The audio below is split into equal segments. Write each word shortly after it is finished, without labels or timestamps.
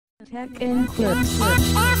Tech and clips.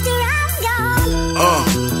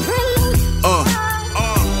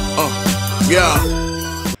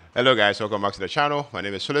 Yeah. Hello guys, welcome back to the channel. My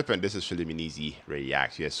name is Philip and this is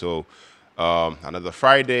Philiminizzyvlogs. Yeah, so another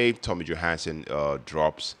Friday, Tommy Johansson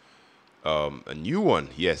drops a new one.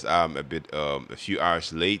 Yes, I'm a few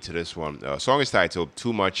hours late to this one. Song is titled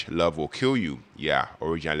Too Much Love Will Kill You. Yeah,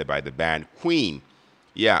 originally by the band Queen.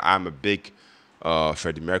 Yeah, I'm a big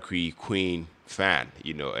Freddie Mercury Queen fan,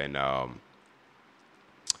 you know, and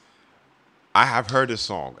I have heard the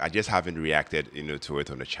song. I just haven't reacted, you know, to it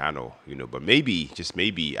on the channel, you know. But maybe, just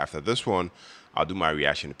maybe, after this one, I'll do my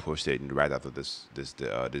reaction and post it right after this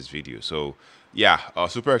video. So yeah,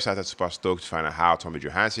 super excited, super stoked to find out how Tommy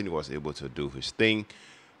Johansson was able to do his thing.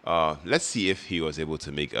 Let's see if he was able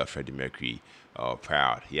to make Freddie Mercury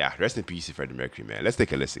proud. Yeah, rest in peace to Freddie Mercury, man. Let's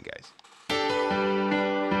take a listen, guys.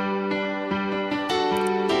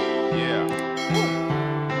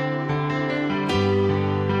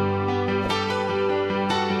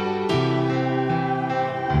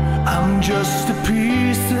 I'm just the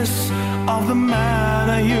pieces of the man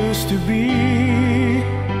I used to be.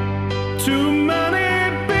 Too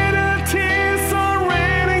many bitter tears are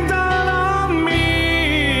raining down on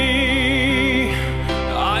me.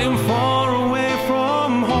 I am far away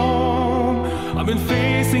from home. I've been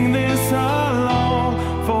facing this alone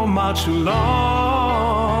for much too long.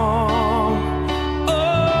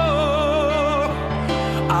 Oh,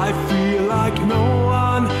 I feel like no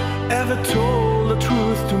one ever told the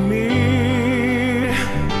truth to me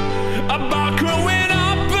about growing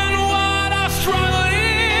up and what a struggle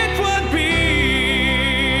it would be.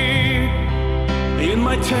 In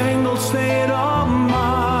my tangled state of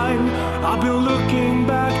mind, I've been looking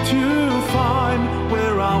back to find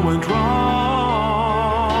where I went wrong.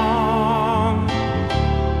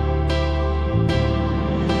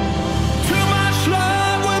 Too much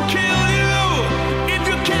love will kill you if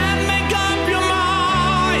you can't make up your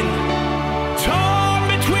mind. Torn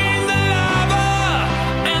between the lover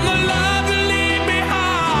and the love you leave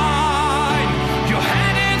behind. You're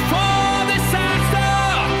headed for disaster,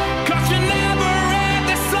 'cause you never read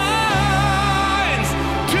the signs.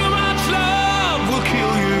 Too much love will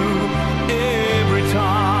kill you every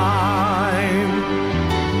time.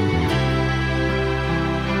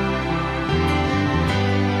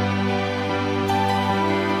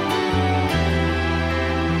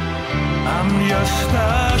 I'm just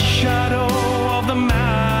a shadow of the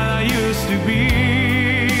man I used to be.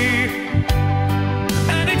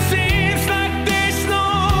 And it seems like there's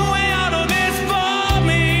no way out of this for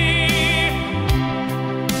me.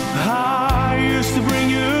 I used to bring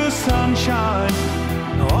you sunshine.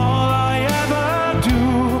 All I ever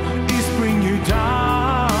do is bring you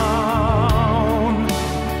down.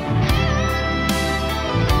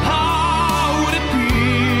 How would it be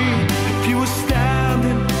if you were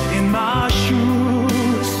standing in my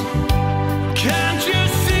shoes? Can't you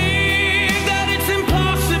see that it's impossible?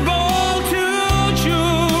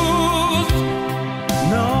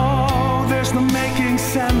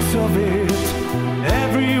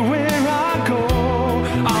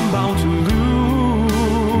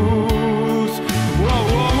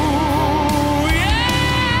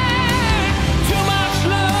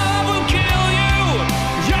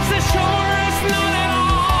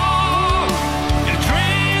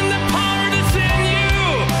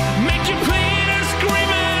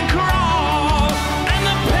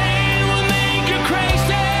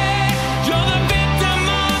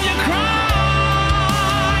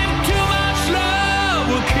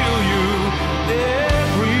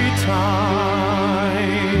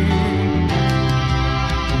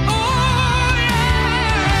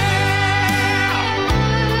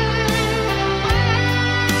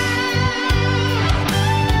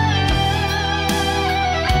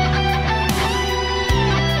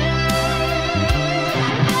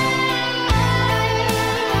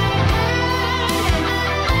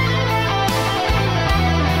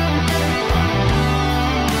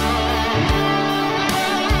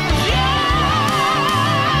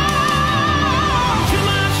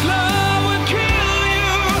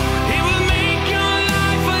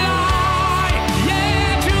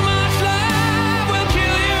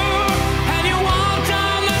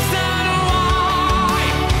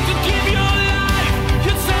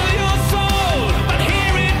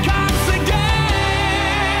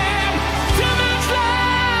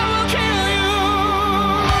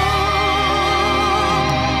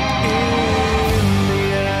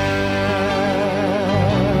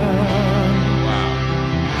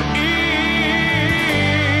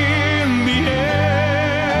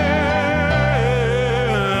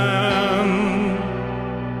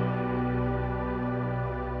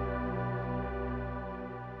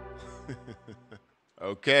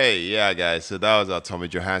 Okay, yeah, guys. So that was Tommy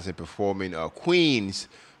Johansson performing Queen's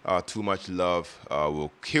 "Too Much Love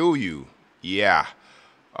Will Kill You." Yeah,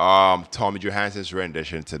 Tommy Johansson's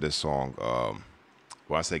rendition to this song.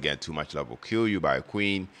 Once again, "Too Much Love Will Kill You" by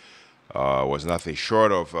Queen was nothing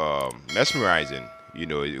short of mesmerizing. You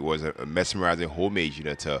know, it was a mesmerizing homage. You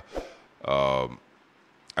know, to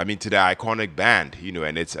to the iconic band, you know,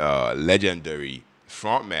 and its legendary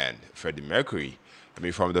frontman, Freddie Mercury. I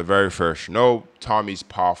mean, from the very first note, Tommy's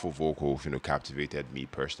powerful vocals, you know, captivated me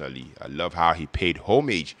personally. I love how he paid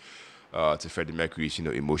homage to Freddie Mercury's, you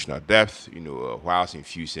know, emotional depth, you know, whilst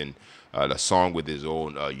infusing the song with his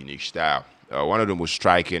own unique style. One of the most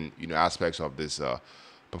striking, you know, aspects of this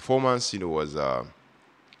performance, you know, was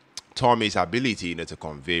Tommy's ability, you know, to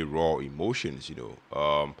convey raw emotions, you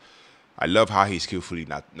know. I love how he skillfully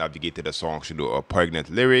navigated the songs, you know, poignant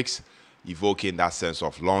lyrics, evoking that sense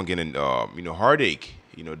of longing and, you know, heartache,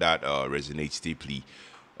 you know, that resonates deeply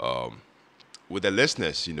with the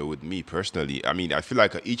listeners, you know, with me personally. I mean, I feel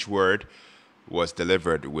like each word was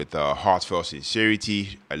delivered with heartfelt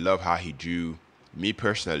sincerity. I love how he drew me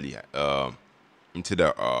personally into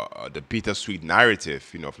the bittersweet narrative,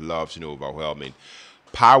 you know, of love's, you know, overwhelming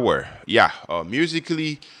power. Yeah,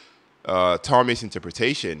 musically, Tommy's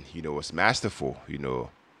interpretation, you know, was masterful. You know,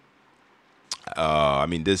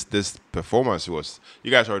 this performance was,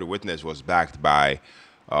 you guys already witnessed, was backed by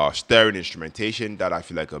stirring instrumentation that I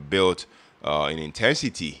feel like built in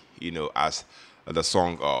intensity. You know, as the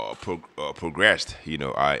song progressed. You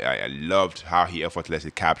know, I loved how he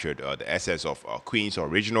effortlessly captured the essence of Queen's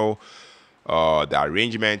original, the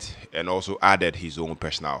arrangement, and also added his own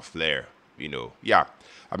personal flair. You know, yeah,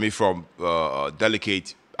 I mean, from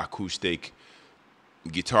delicate acoustic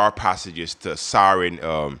guitar passages to soaring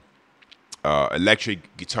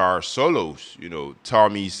electric guitar solos. You know,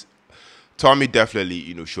 Tommy definitely,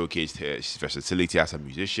 you know, showcased his versatility as a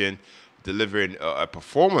musician, delivering a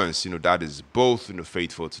performance, you know, that is both, you know,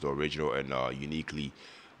 faithful to the original and uniquely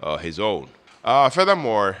his own.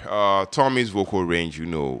 Furthermore, Tommy's vocal range, you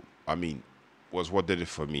know, was what did it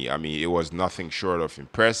for me. I mean, it was nothing short of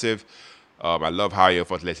impressive. I love how he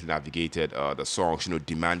effortlessly navigated the songs, you know,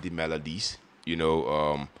 demanding melodies, you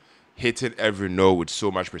know, hitting every note with so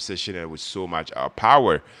much precision and with so much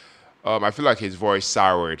power. I feel like his voice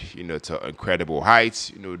soared, you know, to incredible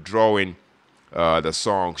heights, you know, drawing the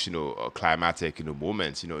songs, you know, climatic, you know,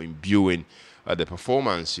 moments, you know, imbuing the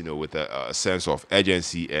performance, you know, with a sense of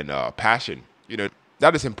urgency and passion. You know,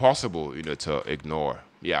 that is impossible, you know, to ignore.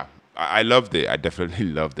 Yeah, I loved it. I definitely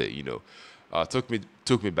loved it. You know, took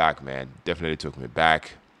me back, man. Definitely took me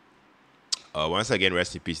back. Once again,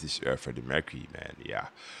 rest in peace, this Freddie Mercury, man. Yeah.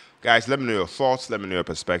 Guys, let me know your thoughts. Let me know your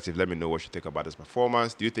perspective. Let me know what you think about this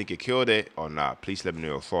performance. Do you think it killed it or not? Please let me know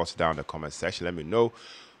your thoughts down in the comment section. Let me know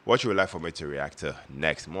what you would like for me to react to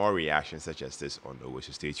next. More reactions such as this on the way,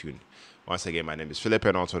 so stay tuned. Once again, my name is Philip,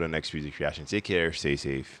 and on to the next music reaction. Take care, stay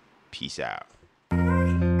safe, peace out.